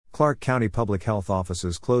Clark County Public Health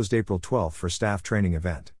Offices closed April 12 for staff training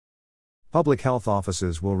event. Public health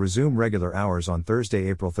offices will resume regular hours on Thursday,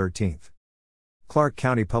 April 13. Clark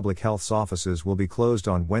County Public Health's offices will be closed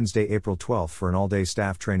on Wednesday, April 12 for an all-day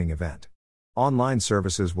staff training event. Online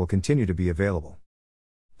services will continue to be available.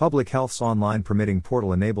 Public Health's online permitting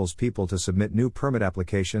portal enables people to submit new permit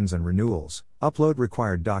applications and renewals, upload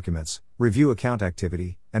required documents, review account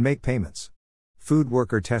activity, and make payments. Food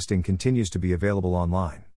worker testing continues to be available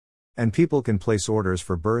online. And people can place orders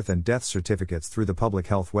for birth and death certificates through the Public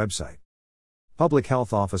Health website. Public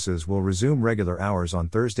health offices will resume regular hours on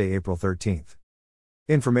Thursday, April 13.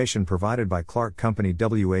 Information provided by Clark Company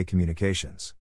WA Communications.